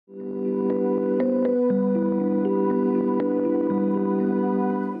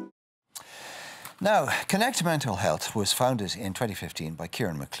Now, Connect Mental Health was founded in 2015 by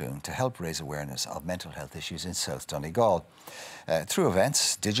Ciaran McLoone to help raise awareness of mental health issues in South Donegal. Through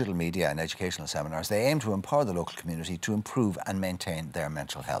events, digital media and educational seminars, they aim to empower the local community to improve and maintain their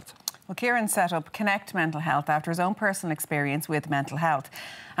mental health. Well, Ciaran set up Connect Mental Health after his own personal experience with mental health.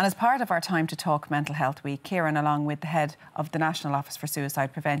 And as part of our Time to Talk Mental Health Week, Ciaran, along with the head of the National Office for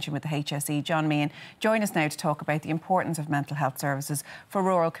Suicide Prevention with the HSE, John Meehan, join us now to talk about the importance of mental health services for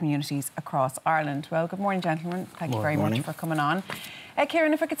rural communities across Ireland. Well, good morning, gentlemen. Thank you very much for coming on.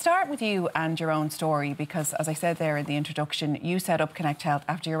 Ciaran, if I could start with you and your own story, because as I said there in the introduction, you set up Connect Health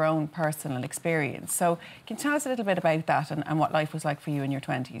after your own personal experience. So can you tell us a little bit about that and what life was like for you in your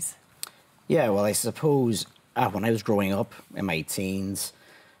 20s? Yeah, well, I suppose when I was growing up in my teens,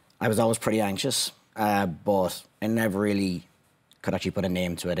 I was always pretty anxious, but I never really could actually put a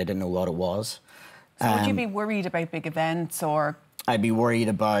name to it. I didn't know what it was. So would you be worried about big events or...? I'd be worried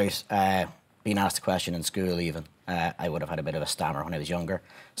about being asked a question in school even. I would have had a bit of a stammer when I was younger.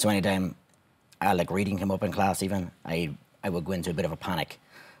 So anytime like reading came up in class even, I would go into a bit of a panic.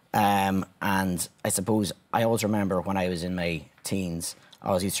 And I suppose I always remember when I was in my teens, I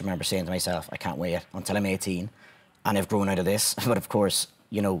always used to remember saying to myself, I can't wait until I'm 18 and I've grown out of this. But of course,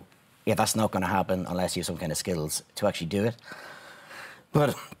 you know, yeah, that's not going to happen unless you have some kind of skills to actually do it.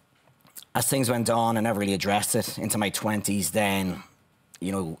 But as things went on, I never really addressed it. Into my 20s then,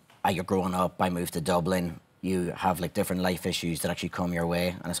 you know, you're growing up, I moved to Dublin. You have like different life issues that actually come your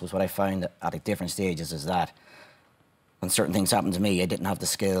way. And I suppose what I found at like, different stages is that when certain things happened to me, I didn't have the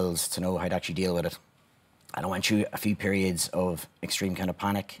skills to know how to actually deal with it. And I went through a few periods of extreme kind of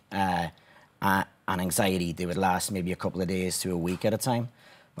panic and anxiety. They would last maybe a couple of days to a week at a time.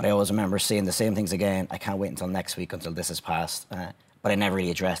 But I always remember saying the same things again. I can't wait until next week, until this is passed. But I never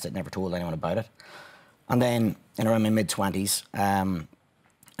really addressed it, never told anyone about it. And then in around my mid-20s, I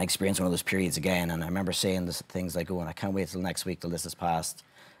experienced one of those periods again. And I remember saying things like, oh, I can't wait till next week, till this is passed.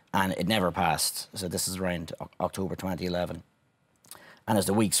 And it never passed. So this is around October 2011. And as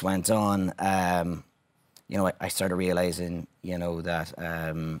the weeks went on, you know, I started realising, you know, that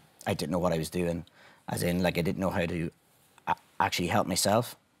I didn't know what I was doing. As in, like, I didn't know how to actually help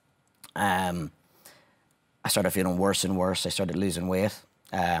myself. I started feeling worse and worse. I started losing weight.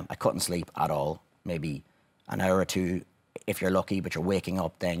 I couldn't sleep at all, maybe an hour or two if you're lucky, but you're waking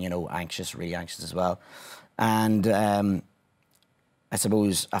up then, you know, anxious, really anxious as well. And I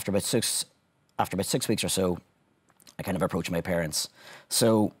suppose after about six weeks or so, I kind of approached my parents.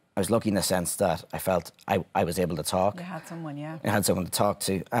 So I was lucky in the sense that I felt I was able to talk. You had someone, yeah. I had someone to talk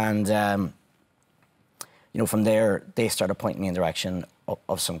to. And, you know, from there, they started pointing me in the direction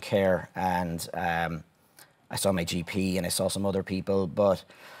of some care. And I saw my GP and I saw some other people. But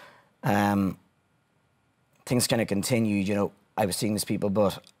things kind of continued. You know, I was seeing these people,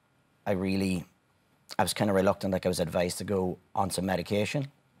 but I was kind of reluctant. Like, I was advised to go on some medication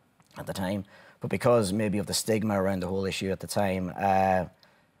at the time. But because maybe of the stigma around the whole issue at the time,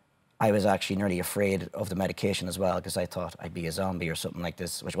 I was actually nearly afraid of the medication as well, because I thought I'd be a zombie or something like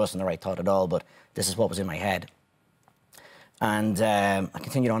this, which wasn't the right thought at all, but this is what was in my head. And I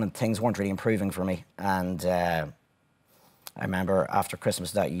continued on and things weren't really improving for me. And I remember after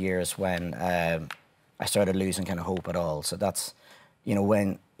Christmas that year is when I started losing kind of hope at all. So that's, you know,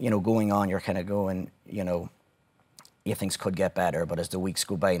 when, you know, going on, you're kind of going, you know, yeah, things could get better, but as the weeks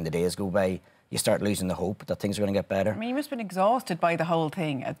go by and the days go by, you start losing the hope that things are going to get better. I mean, you must have been exhausted by the whole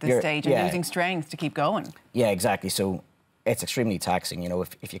thing at this stage and losing strength to keep going. Yeah, exactly. So it's extremely taxing. You know,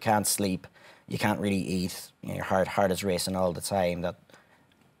 if you can't sleep, you can't really eat, you know, your heart is racing all the time. That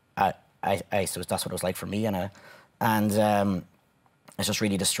I suppose that's what it was like for me. And it's just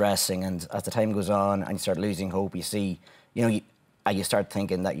really distressing. And as the time goes on and you start losing hope, you see, you know, you start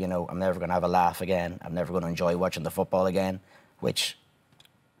thinking that, you know, I'm never going to have a laugh again. I'm never going to enjoy watching the football again, which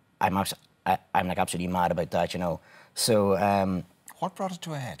I'm like absolutely mad about that, you know. So what brought it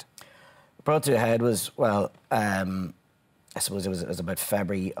to a head? What brought it to a head was, well, I suppose it was about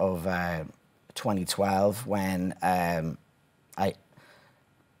February of 2012 when I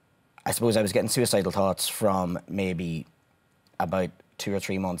suppose I was getting suicidal thoughts from maybe about 2 or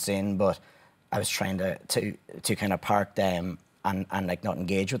 3 months in, but I was trying to kind of park them and like not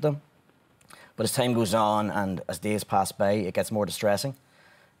engage with them. But as time goes on and as days pass by, it gets more distressing.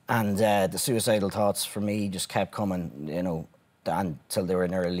 And the suicidal thoughts for me just kept coming, you know, until they were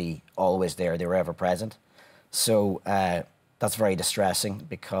nearly always there. They were ever present. So that's very distressing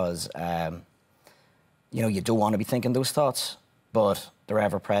because, you know, you don't want to be thinking those thoughts, but they're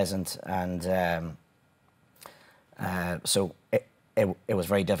ever present. And so it was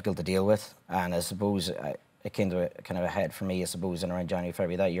very difficult to deal with. And I suppose it came to a kind of a head for me, I suppose, in around January,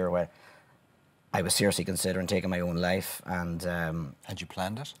 February that year, where I was seriously considering taking my own life, and had you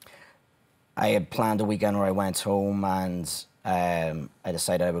planned it? I had planned a weekend where I went home, and I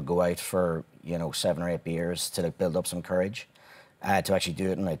decided I would go out for 7 or 8 beers to like, build up some courage to actually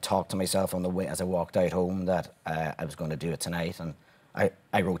do it. And I talked to myself on the way as I walked out home that I was going to do it tonight. And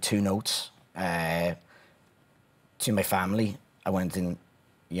I wrote 2 notes to my family. I went in,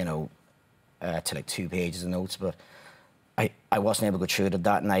 to like 2 pages of notes, but I wasn't able to go through it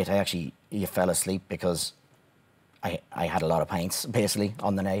that night. You fell asleep because I had a lot of pints basically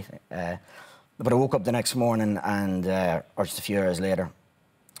on the night. But I woke up the next morning and, or just a few hours later,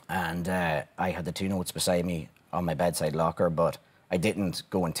 and I had the 2 notes beside me on my bedside locker, but I didn't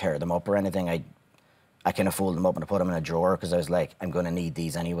go and tear them up or anything. I kind of folded them up and I put them in a drawer because I was like, I'm going to need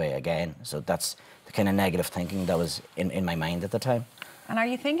these anyway again. So that's the kind of negative thinking that was in my mind at the time. And are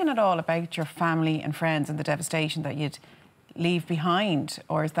you thinking at all about your family and friends and the devastation that you'd leave behind,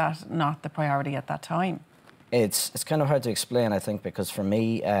 or is that not the priority at that time? It's kind of hard to explain, I think, because for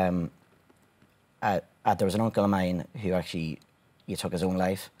me, there was an uncle of mine who actually he took his own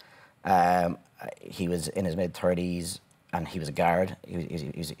life. He was in his mid-30s and he was a guard.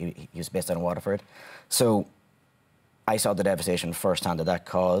 He was based out in Waterford. So I saw the devastation firsthand that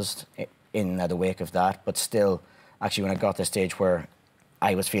caused in the wake of that. But still, actually, when I got to the stage where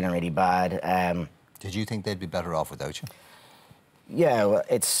I was feeling really bad... Did you think they'd be better off without you? Yeah, well,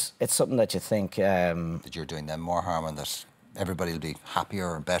 it's something that you think... that you're doing them more harm and that everybody will be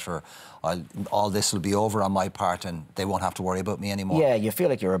happier and better. All this will be over on my part and they won't have to worry about me anymore. Yeah, you feel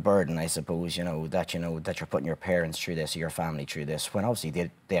like you're a burden, I suppose, that you're putting your parents through this or your family through this, when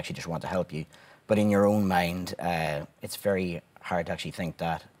obviously they actually just want to help you. But in your own mind, it's very hard to actually think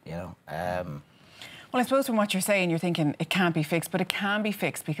that, Well, I suppose from what you're saying, you're thinking it can't be fixed, but it can be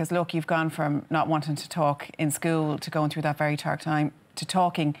fixed because, look, you've gone from not wanting to talk in school to going through that very dark time to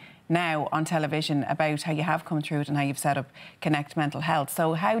talking now on television about how you have come through it and how you've set up Connect Mental Health.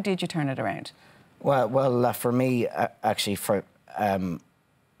 So how did you turn it around? Well, for me, actually, in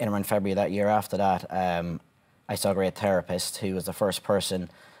around February that year after that, I saw a great therapist who was the first person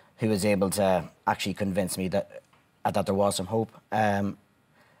who was able to actually convince me that there was some hope. And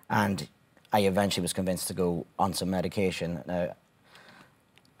I eventually was convinced to go on some medication.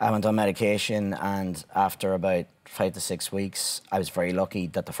 I went on medication, and after about 5 to 6 weeks, I was very lucky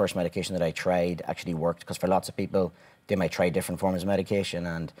that the first medication that I tried actually worked, because for lots of people, they might try different forms of medication,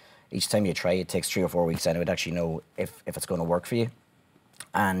 and each time you try, it takes 3 or 4 weeks, and I would actually know if it's going to work for you.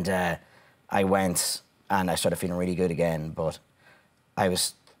 And I went, and I started feeling really good again, but I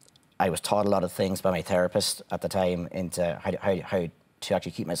was taught a lot of things by my therapist at the time into how to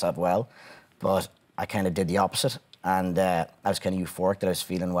actually keep myself well. But I kind of did the opposite, and I was kind of euphoric that I was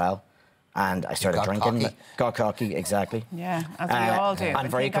feeling well, and I started drinking. Cocky. Got cocky, exactly. Yeah, as we all do. I'm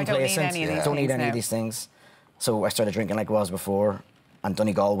very complacent. Don't need any of these things. So I started drinking like I was before, and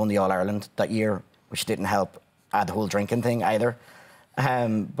Donegal won the All-Ireland that year, which didn't help add the whole drinking thing either.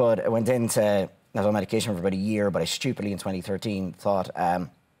 But I went into on medication for about a year, but I stupidly in 2013 thought, oh,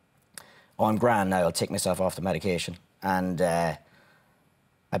 I'm grand now, I'll take myself off the medication. And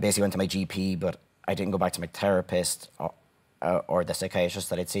I basically went to my GP, but I didn't go back to my therapist or the psychiatrist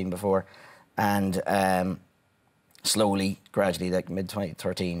that I'd seen before. And slowly, gradually, like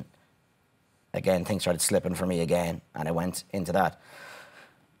mid-2013, again, things started slipping for me again, and I went into that.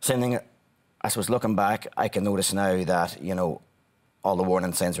 Same thing, I suppose, looking back, I can notice now that, all the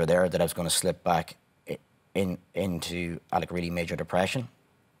warning signs were there that I was going to slip back into like really major depression.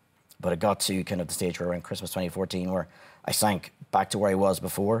 But it got to kind of the stage where around Christmas 2014 where I sank back to where I was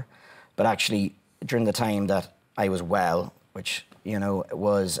before. But actually, during the time that I was well, which, it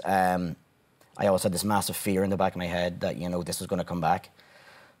was, I always had this massive fear in the back of my head that, this was going to come back.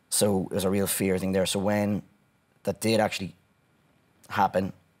 So it was a real fear thing there. So when that did actually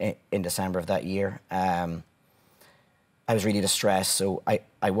happen in December of that year, I was really distressed. So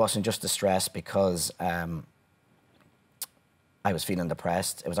I wasn't just distressed because I was feeling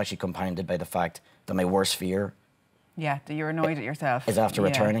depressed. It was actually compounded by the fact that my worst fear... Yeah, that you're annoyed at yourself. ...is after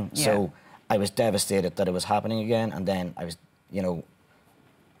returning. Yeah. So I was devastated that it was happening again, and then I was,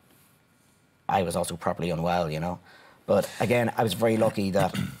 I was also properly unwell, But again, I was very lucky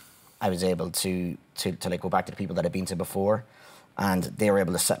that I was able to like go back to the people that I'd been to before, and they were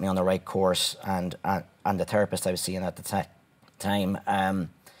able to set me on the right course. And the therapist I was seeing at the time,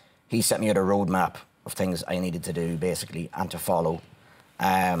 he set me out a roadmap of things I needed to do, basically, and to follow.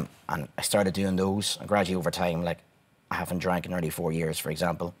 And I started doing those, and gradually over time, like, I haven't drank in nearly 4 years, for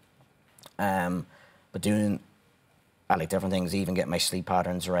example. But doing like different things, even getting my sleep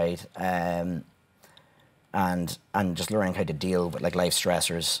patterns right, and just learning how to deal with like life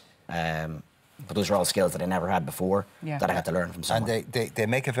stressors, But those are all skills that I never had before that I had to learn from someone. And they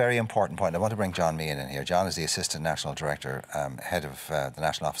make a very important point. I want to bring John Meehan in here. John is the Assistant National Director, Head of the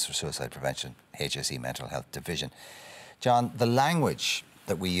National Office for Suicide Prevention, HSE Mental Health Division. John, the language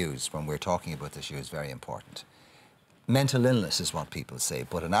that we use when we're talking about this issue is very important. Mental illness is what people say,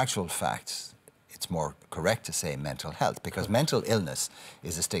 but in actual fact, it's more correct to say mental health, because mental illness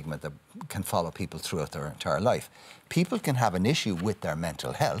is a stigma that can follow people throughout their entire life. People can have an issue with their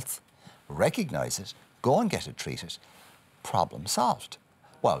mental health, recognise it, go and get it treated, problem solved.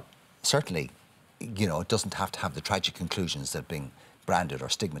 Well, certainly, you know, it doesn't have to have the tragic conclusions that being branded or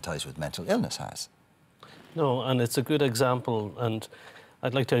stigmatised with mental illness has. No, and it's a good example, and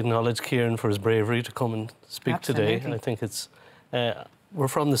I'd like to acknowledge Ciaran for his bravery to come and speak today. I think it's... we're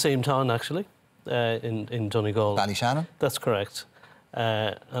from the same town, actually, in Donegal. Ballyshannon? That's correct.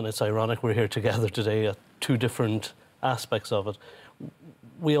 And it's ironic we're here together today at two different aspects of it.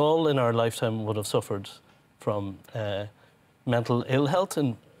 We all in our lifetime would have suffered from mental ill health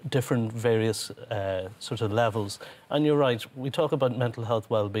in different various sort of levels. And you're right, we talk about mental health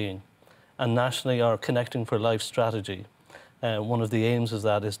well-being. And nationally, our Connecting for Life strategy, one of the aims of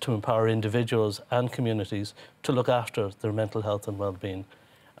that is to empower individuals and communities to look after their mental health and well-being.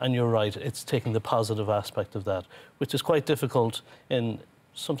 And you're right, it's taking the positive aspect of that, which is quite difficult in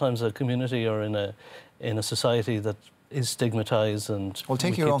sometimes a community or in a society that is stigmatised. And well,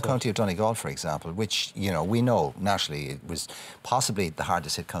 take your own county of Donegal, for example, which, you know, we know nationally it was possibly the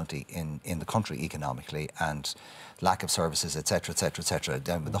hardest hit county in the country economically, and lack of services, etc., etc., etc.,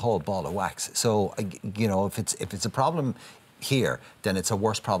 down with the whole ball of wax. So, you know, if it's a problem here, then it's a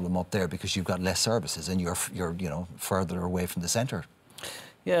worse problem up there because you've got less services and you're you know, further away from the centre.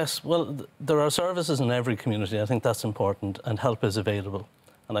 Yes, well, there are services in every community. I think that's important, and help is available.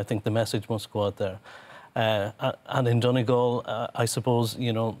 And I think the message must go out there. And in Donegal, I suppose,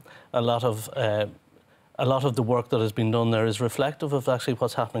 you know, a lot of the work that has been done there is reflective of actually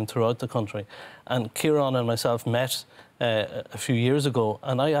what's happening throughout the country. And Ciaran and myself met a few years ago,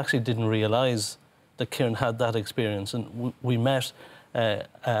 and I actually didn't realise that Ciaran had that experience. And we met,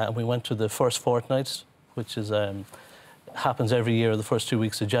 we went to the first fortnight, which is happens every year, the first 2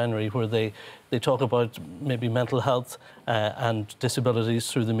 weeks of January, where they talk about maybe mental health and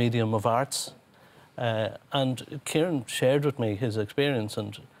disabilities through the medium of arts. And Ciaran shared with me his experience,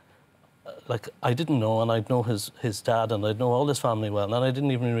 and like, I didn't know, and I'd know his dad, and I'd know all his family well, and I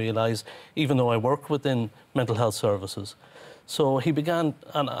didn't even realise, even though I work within mental health services. So he began,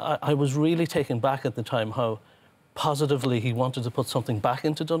 and I was really taken back at the time how positively he wanted to put something back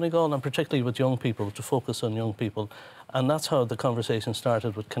into Donegal, and particularly with young people, to focus on young people. And that's how the conversation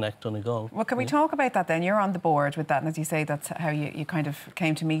started with Connect Donegal. Well, can we talk about that then? You're on the board with that, and as you say, that's how you kind of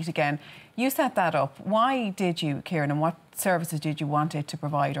came to meet again. You set that up. Why did you, Ciaran, and what services did you want it to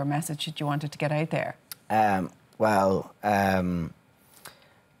provide, or message did you want it to get out there? Well, I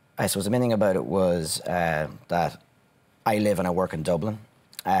suppose the main thing about it was that I live and I work in Dublin,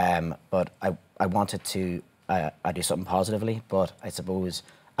 but I wanted to I do something positively, but I suppose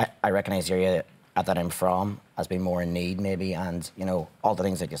I recognise the area that I'm from as being more in need, maybe, and, you know, all the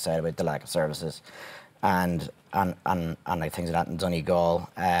things that you said about the lack of services and like things like that in Donegal.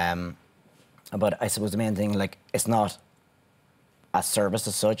 But I suppose the main thing, like, it's not a service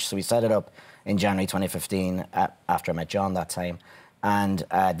as such. So we set it up in January 2015 after I met John that time, and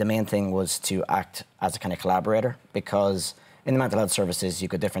the main thing was to act as a kind of collaborator, because in the mental health services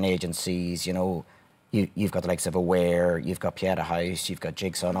you've got different agencies, you know. You've got the likes of Aware, you've got Pieta House, you've got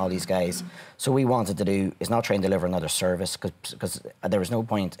Jigsaw and all these guys. So what we wanted to do is not try and deliver another service, because there was no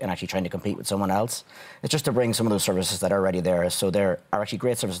point in actually trying to compete with someone else. It's just to bring some of those services that are already there. So there are actually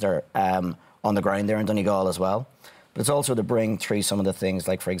great services there on the ground there in Donegal as well. But it's also to bring through some of the things,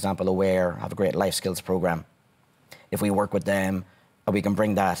 like, for example, Aware have a great life skills programme. If we work with them, we can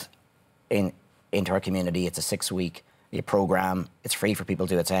bring that into our community. It's a 6-week programme. It's free for people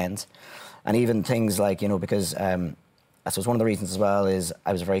to attend. And even things like, you know, because I suppose one of the reasons as well is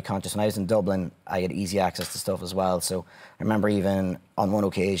I was very conscious. When I was in Dublin, I had easy access to stuff as well. So I remember even on one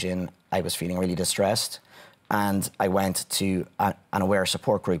occasion, I was feeling really distressed, and I went to an Aware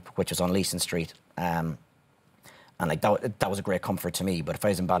support group, which was on Leeson Street. And like that was a great comfort to me. But if I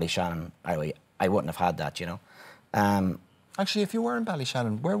was in Ballyshannon, I wouldn't have had that, you know. Actually, if you were in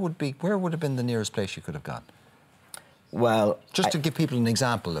Ballyshannon, where would have been the nearest place you could have gone? Well, just to give people an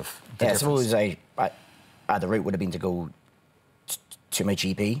example of the difference. I suppose the route would have been to go to my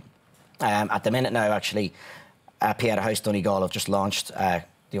GP. At the minute now, actually, Pieta House Donegal have just launched.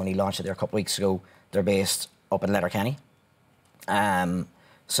 They only launched it there a couple of weeks ago. They're based up in Letterkenny.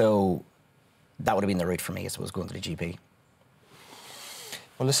 So that would have been the route for me, I suppose, going to the GP.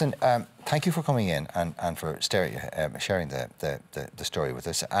 Well, listen, thank you for coming in and for sharing the story with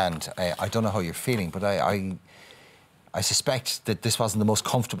us. And I don't know how you're feeling, but I suspect that this wasn't the most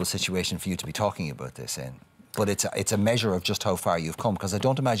comfortable situation for you to be talking about this in. But it's a measure of just how far you've come, because I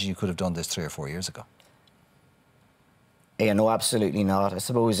don't imagine you could have done this 3 or 4 years ago. Yeah, no, absolutely not. I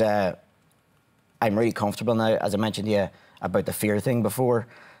suppose I'm really comfortable now. As I mentioned to you about the fear thing before,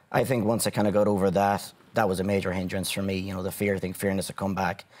 I think once I kind of got over that, that was a major hindrance for me, you know, the fear thing, fearing this to come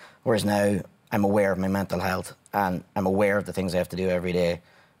back. Whereas now I'm aware of my mental health and I'm aware of the things I have to do every day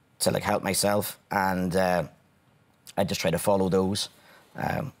to like help myself, and I just try to follow those,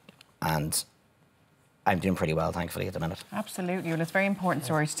 and I'm doing pretty well, thankfully, at the minute. Absolutely. Well, it's a very important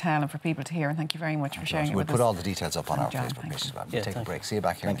story to tell and for people to hear, and thank you very much for sharing it with us. We'll put all the details up on our Facebook page as well. We'll take a break. See you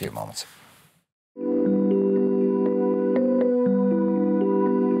back here in a few moments.